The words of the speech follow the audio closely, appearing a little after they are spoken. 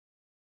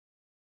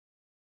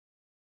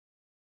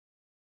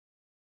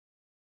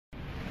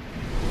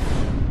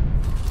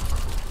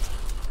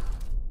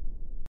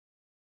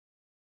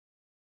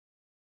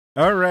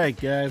All right,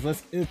 guys,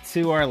 let's get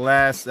to our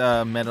last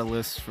meta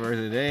list for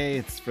today.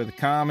 It's for the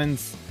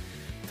commons.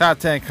 Top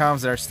 10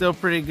 commons that are still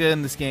pretty good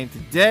in this game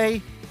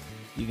today.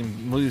 You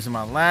can lose them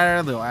on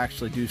ladder. They'll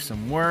actually do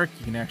some work.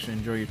 You can actually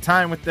enjoy your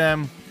time with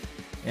them.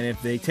 And if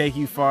they take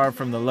you far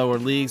from the lower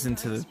leagues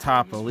into the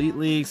top elite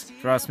leagues,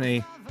 trust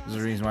me, there's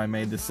a reason why I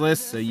made this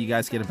list, so you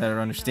guys get a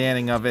better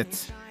understanding of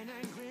it.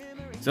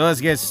 So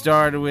let's get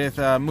started with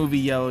Movie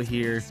Yellow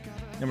here.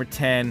 Number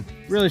 10,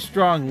 really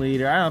strong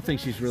leader. I don't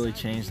think she's really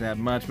changed that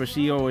much, but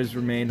she always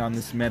remained on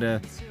this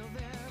meta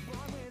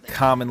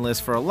common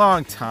list for a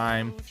long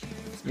time.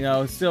 You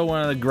know, still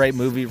one of the great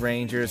movie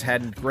rangers,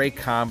 had great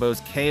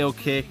combos. KO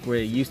kick, where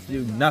it used to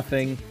do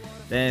nothing.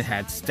 Then it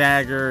had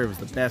stagger. It was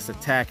the best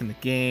attack in the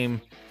game.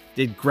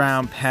 Did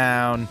ground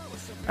pound.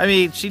 I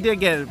mean, she did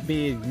get a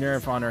big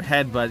nerf on her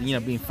head, but, you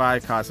know, being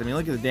 5 cost. I mean,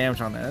 look at the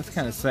damage on that. That's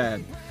kind of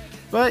sad.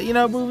 But, you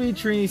know, Movie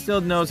Trini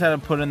still knows how to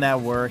put in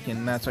that work,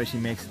 and that's why she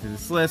makes it to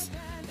this list.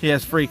 She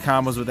has free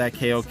combos with that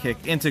KO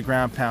kick into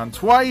ground pound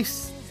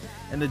twice,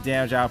 and the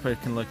damage output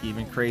can look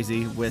even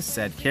crazy with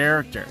said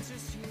character.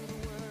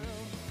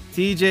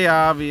 TJ,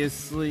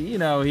 obviously, you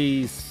know,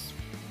 he's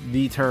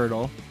the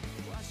turtle.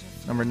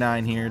 Number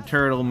 9 here,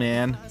 Turtle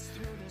Man.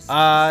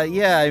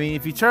 Yeah, I mean,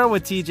 if you turtle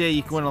with TJ,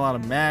 you can win a lot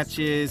of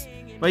matches.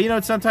 But, you know,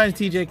 sometimes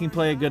TJ can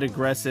play a good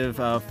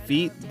aggressive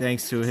feat,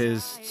 thanks to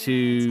his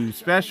 2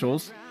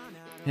 specials.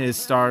 His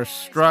Star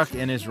Struck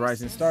and his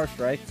Rising Star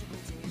Strike.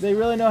 They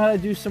really know how to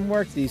do some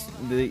work, these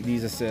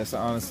assists,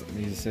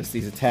 honestly,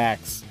 these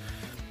attacks.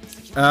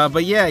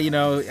 But yeah, you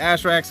know,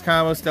 Ashrax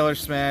combo, Stellar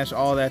Smash,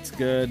 all that's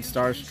good.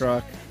 Star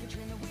Struck.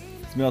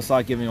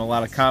 Millslot giving him a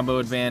lot of combo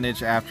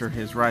advantage after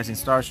his Rising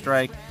Star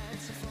Strike.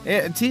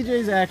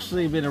 TJ's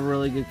actually been a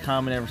really good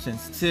common ever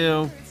since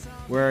 2,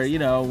 where, you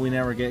know, we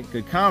never get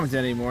good commons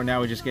anymore.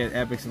 Now we just get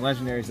epics and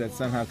legendaries that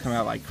somehow come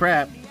out like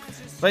crap.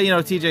 But, you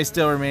know, TJ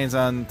still remains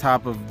on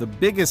top of the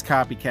biggest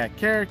copycat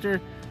character,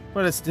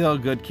 but it's still a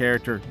good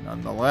character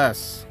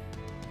nonetheless.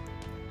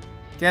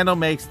 Kendall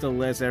makes the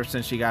list ever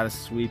since she got a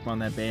sweep on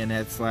that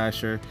bayonet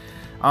slasher.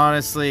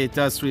 Honestly, it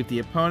does sweep the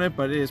opponent,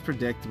 but it is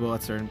predictable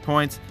at certain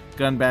points.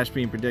 Gun Bash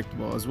being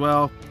predictable as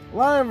well. A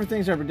lot of other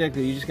things are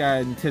predictable. You just gotta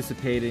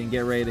anticipate it and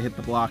get ready to hit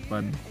the block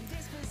button.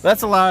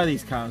 That's a lot of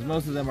these combos.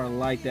 Most of them are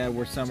like that,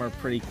 where some are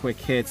pretty quick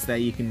hits that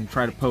you can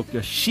try to poke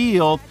a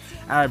shield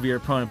out of your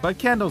opponent. But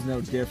Kendall's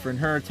no different.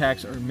 Her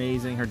attacks are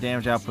amazing. Her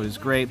damage output is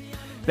great.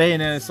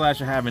 Bayonet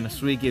Slasher having a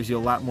sweep gives you a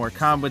lot more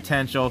combo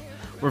potential.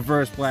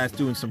 Reverse Blast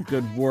doing some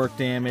good work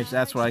damage.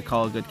 That's what I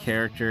call a good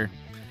character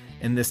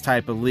in this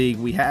type of league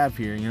we have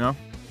here, you know?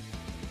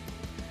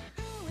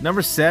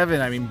 Number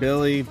 7, I mean,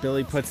 Billy.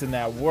 Billy puts in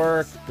that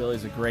work.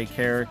 Billy's a great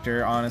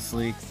character,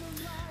 honestly.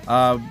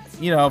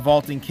 You know,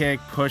 vaulting kick,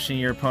 pushing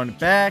your opponent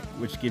back,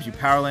 which gives you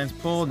Power Lance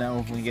pull. Now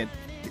if we get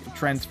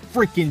Trent's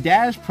freaking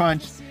dash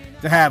punch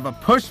to have a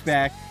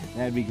pushback,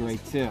 that'd be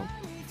great too.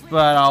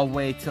 But I'll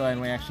wait till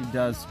Anime actually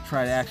does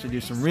try to actually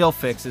do some real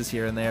fixes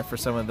here and there for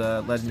some of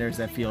the legendaries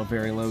that feel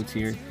very low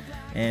tier,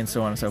 and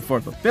so on and so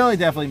forth. But Billy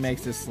definitely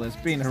makes this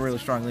list, being a really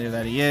strong leader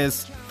that he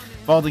is.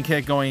 Vaulting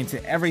kick going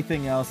into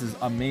everything else is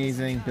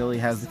amazing. Billy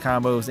has the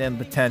combos and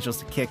the potentials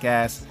to kick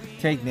ass,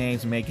 take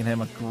names, making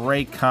him a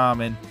great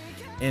common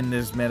in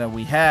this meta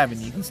we have, and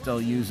you can still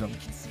use them,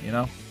 you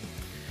know.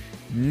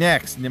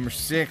 Next, number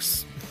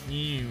 6.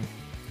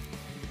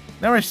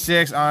 Number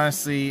 6,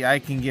 honestly, I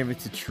can give it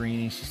to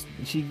Trini.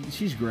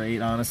 She's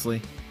great,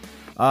 honestly.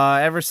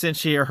 Ever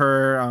since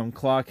her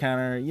claw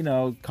counter, you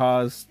know,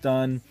 caused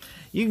stun,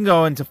 you can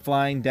go into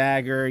Flying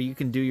Dagger. You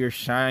can do your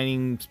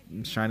Shining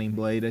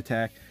Blade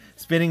attack,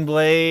 Spinning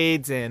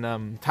Blades,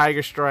 and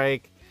Tiger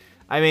Strike.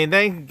 I mean,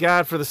 thank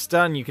God for the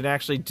stun. You can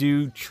actually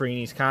do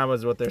Trini's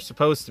combos, what they're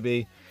supposed to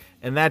be.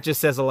 And that just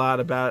says a lot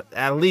about,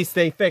 at least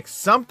they fixed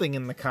something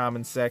in the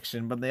common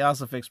section, but they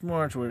also fixed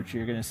more, which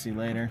you're going to see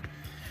later,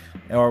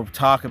 or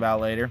talk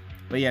about later.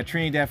 But yeah,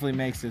 Trini definitely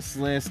makes this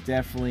list,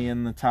 definitely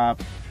in the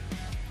top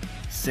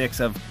 6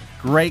 of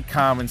great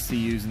commons to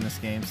use in this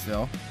game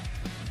still.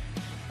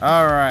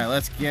 Alright,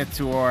 let's get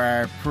to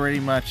our pretty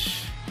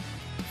much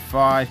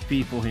 5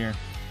 people here.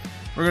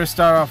 We're going to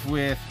start off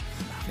with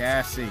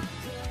Cassie.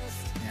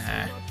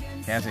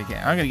 Cassie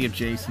can't. I'm going to give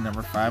Jason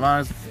number 5.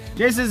 Honestly,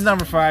 Jason's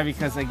number 5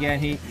 because, again,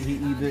 he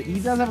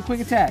does have a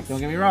quick attack. Don't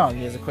get me wrong.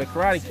 He has a quick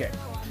karate kick.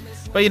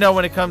 But, you know,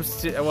 when it comes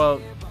to,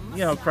 well, you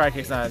know, karate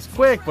kick's not as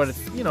quick, but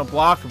it's, you know,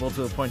 blockable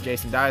to the point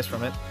Jason dies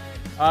from it.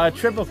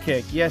 Triple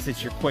kick. Yes,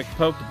 it's your quick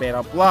poke to bait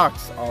out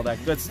blocks. All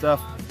that good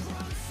stuff.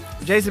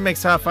 Jason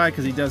makes top 5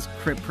 because he does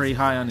crit pretty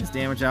high on his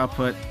damage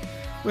output.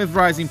 With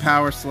Rising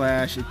Power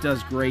Slash, it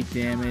does great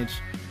damage.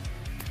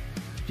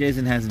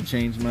 Jason hasn't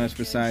changed much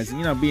besides,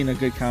 you know, being a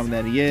good common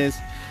that he is.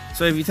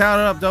 So if you tout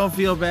it up, don't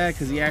feel bad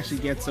because he actually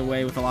gets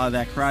away with a lot of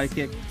that karate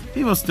kick.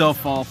 People still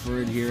fall for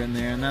it here and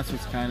there, and that's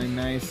what's kind of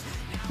nice.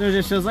 So it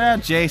just shows,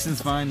 Jason's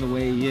fine the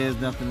way he is.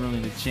 Nothing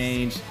really to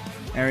change.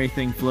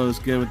 Everything flows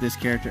good with this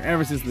character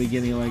ever since the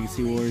beginning of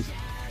Legacy Wars.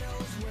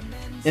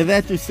 And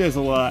that just says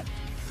a lot.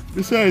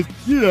 Besides,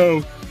 you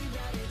know,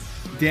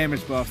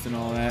 damage buffs and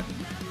all that.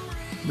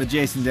 But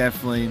Jason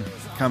definitely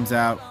comes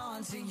out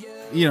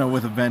you know,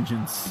 with a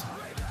vengeance.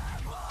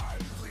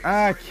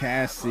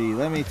 Cassie.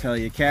 Let me tell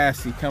you,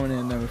 Cassie coming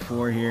in number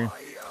 4 here.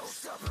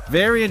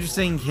 Very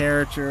interesting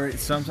character.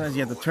 Sometimes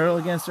you have the turtle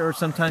against her, or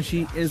sometimes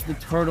she is the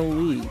turtle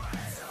lead.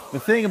 The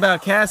thing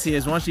about Cassie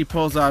is once she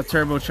pulls off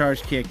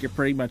turbocharged kick, you're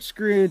pretty much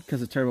screwed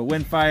because of turbo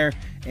windfire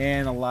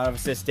and a lot of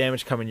assist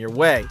damage coming your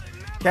way.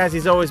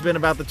 Cassie's always been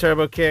about the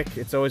turbo kick.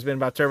 It's always been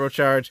about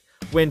turbocharge.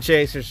 Wind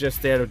Chaser's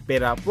just there to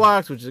bait out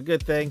blocks, which is a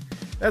good thing.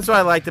 That's what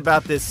I liked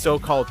about this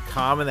so-called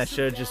common that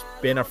should have just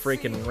been a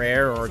freaking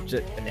rare or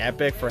just an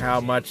epic for how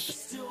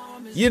much,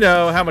 you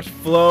know, how much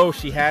flow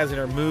she has in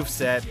her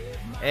moveset.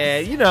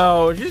 And, you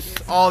know,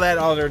 just all that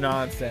other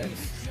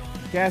nonsense.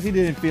 Cassie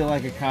didn't feel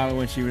like a common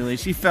when she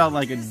released. She felt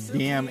like a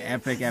damn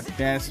epic at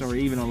best, or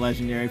even a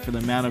legendary for the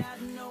amount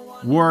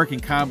of work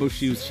and combos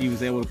she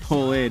was able to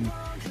pull in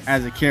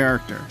as a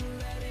character.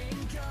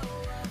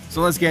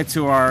 So let's get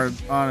to our,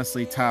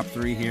 honestly, top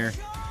 3 here.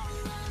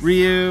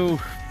 Ryu,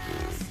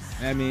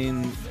 I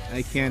mean,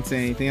 I can't say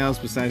anything else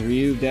besides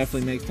Ryu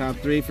definitely makes top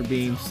 3 for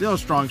being still a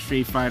strong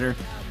Street Fighter.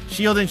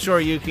 Shielding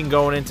Shoryuken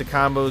going into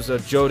combos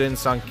of Joden,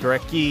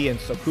 Sankureki, and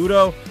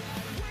Sokudo,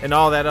 and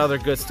all that other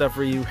good stuff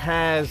Ryu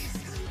has.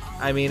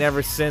 I mean,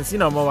 ever since, you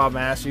know, Mobile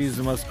Master, he's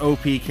the most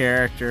OP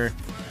character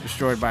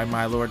destroyed by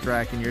my Lord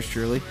Drac and yours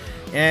truly.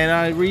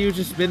 And Ryu's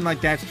just been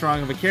like that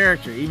strong of a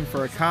character, even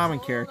for a common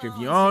character. If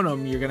you own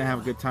him, you're going to have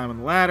a good time on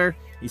the ladder.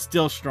 He's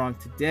still strong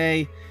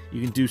today.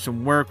 You can do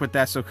some work with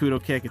that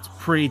Sokudo kick. It's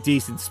pretty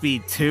decent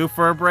speed, too,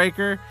 for a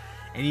breaker.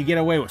 And you get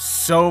away with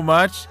so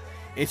much,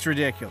 it's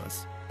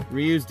ridiculous.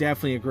 Ryu's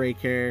definitely a great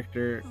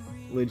character,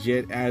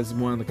 legit, as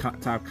one of the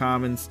top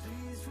commons.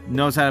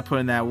 Knows how to put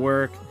in that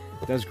work.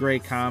 Does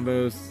great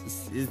combos.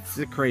 It's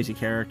a crazy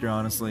character,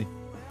 honestly.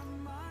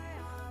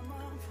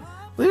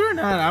 Believe it or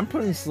not, I'm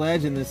putting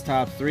Sledge in this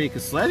top 3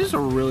 because Sledge is a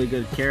really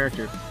good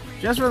character.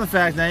 Just from the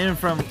fact, not even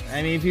from,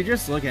 I mean, if you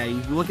just look at it,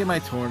 you look at my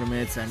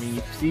tournaments, I mean,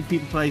 you see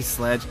people play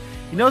Sledge.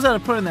 He knows how to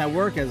put in that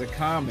work as a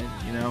common,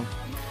 you know.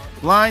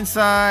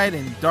 Blindside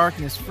and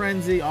Darkness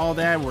Frenzy, all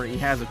that, where he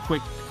has a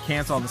quick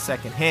cancel on the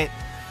second hit.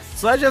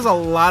 Sledge has a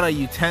lot of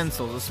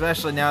utensils,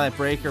 especially now that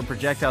Breaker and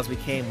Projectiles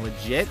became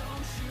legit.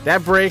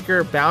 That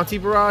Breaker Bounty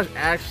Barrage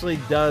actually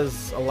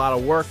does a lot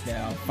of work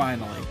now,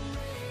 finally.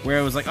 Where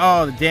it was like,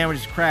 oh, the damage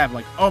is crap.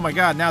 Like, oh my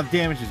god, now the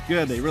damage is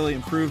good. They really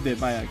improved it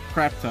by a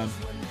crap ton.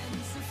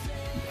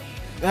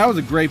 That was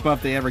a great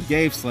buff they ever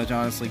gave Sledge,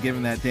 honestly,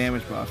 given that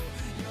damage buff.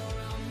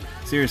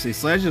 Seriously,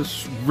 Sledge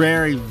is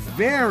very,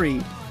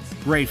 very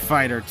great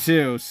fighter,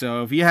 too.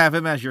 So if you have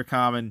him as your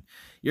common,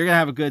 you're going to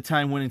have a good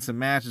time winning some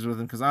matches with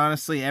him. Because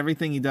honestly,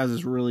 everything he does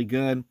is really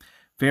good.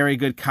 Very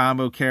good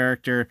combo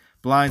character.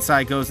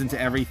 Blindside goes into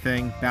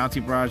everything. Bounty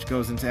Barrage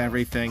goes into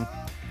everything.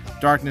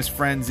 Darkness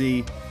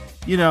Frenzy.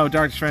 You know,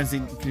 Darkness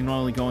Frenzy can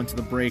only go into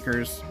the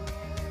breakers.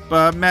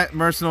 But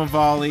Mercenary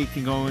Volley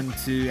can go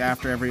into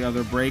after every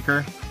other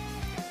breaker.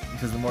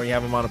 Because the more you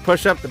have him on a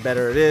push-up, the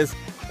better it is.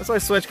 That's why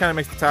Switch kind of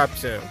makes the top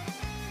 2.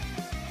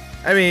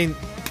 I mean,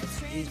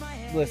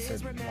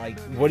 listen, like,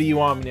 what do you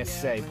want me to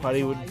say?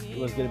 Putty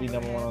was going to be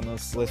number 1 on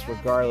this list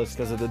regardless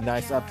because of the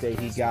nice update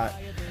he got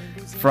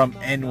from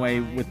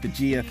Enway with the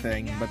Gia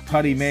thing. But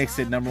Putty makes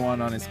it number 1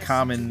 on his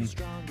common,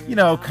 you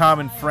know,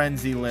 common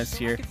frenzy list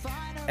here.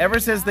 Ever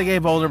since they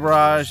gave Boulder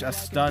Barrage a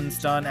stun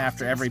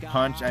after every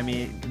punch, I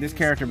mean, this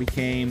character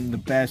became the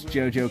best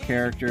JoJo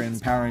character in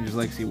Power Rangers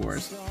Legacy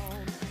Wars.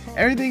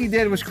 Everything he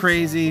did was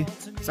crazy.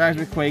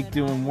 Seismic Quake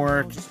doing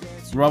work.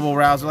 Rubble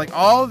Rouser, like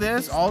all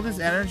this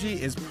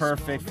energy is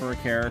perfect for a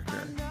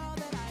character.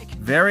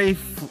 Very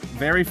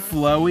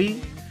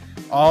flowy.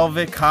 All of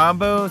it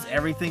combos.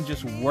 Everything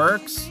just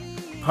works.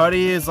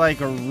 Putty is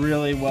like a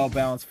really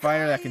well-balanced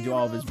fighter that can do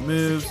all of his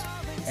moves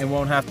and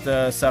won't have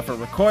to suffer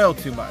recoil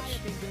too much.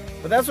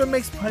 But that's what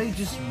makes Putty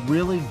just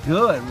really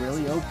good,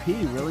 really OP,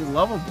 really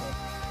lovable.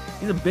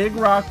 He's a big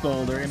rock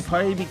boulder, and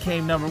Putty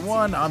became number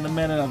 1 on the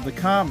meta of the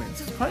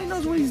commons. Putty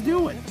knows what he's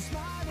doing.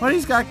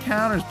 Putty's got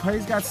counters.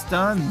 Putty's got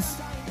stuns.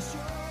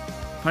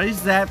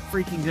 Putty's that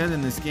freaking good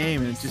in this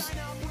game, and it's just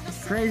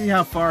crazy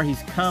how far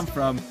he's come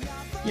from,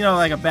 you know,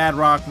 like a bad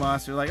rock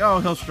monster. Like, oh,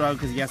 he'll struggle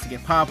because he has to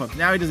get pop-ups.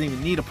 Now he doesn't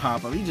even need a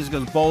pop-up. He just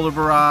goes Boulder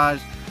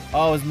Barrage.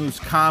 All his moves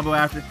combo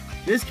after.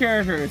 This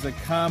character is a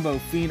combo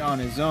fiend on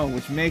his own,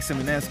 which makes him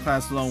an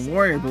S-Class Lone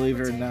Warrior, believe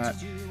it or not,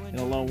 in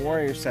a Lone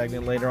Warrior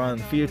segment later on in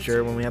the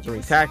future when we have to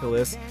retackle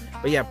this.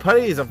 But yeah,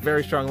 Putty is a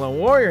very strong Lone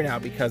Warrior now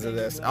because of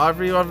this.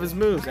 Every one of his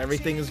moves,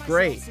 everything is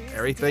great.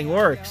 Everything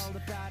works.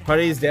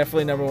 Putty is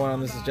definitely number 1 on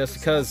this just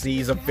because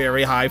he's a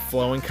very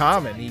high-flowing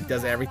common. He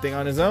does everything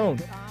on his own.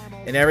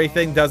 And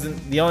everything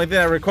doesn't... The only thing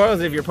that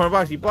recoils is if your opponent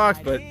blocks, he blocks,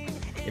 but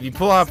if you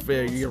pull off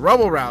your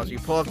Rubble Rouse, you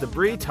pull off the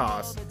Debris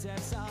Toss,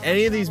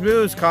 any of these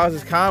moves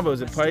causes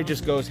combos, and Putty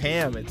just goes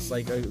ham. It's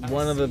like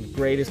one of the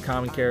greatest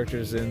common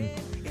characters in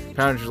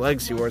Power Rangers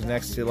Legacy Wars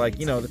next to, like,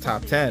 you know, the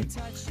top 10.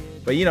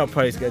 But you know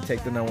Putty's going to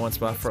take the number 1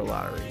 spot for a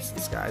lot of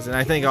reasons, guys. And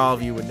I think all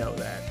of you would know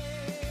that.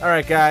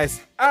 Alright,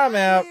 guys. I'm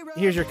out.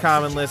 Here's your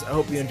common list. I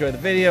hope you enjoyed the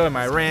video and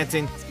my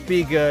ranting.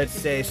 Be good.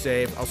 Stay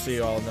safe. I'll see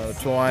you all another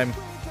time.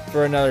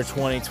 for another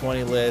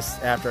 2020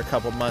 list after a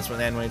couple months when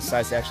anime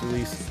decides to actually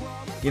release,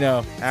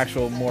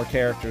 actual more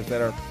characters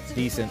that are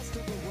decent,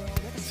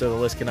 so the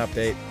list can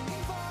update.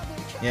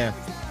 Yeah.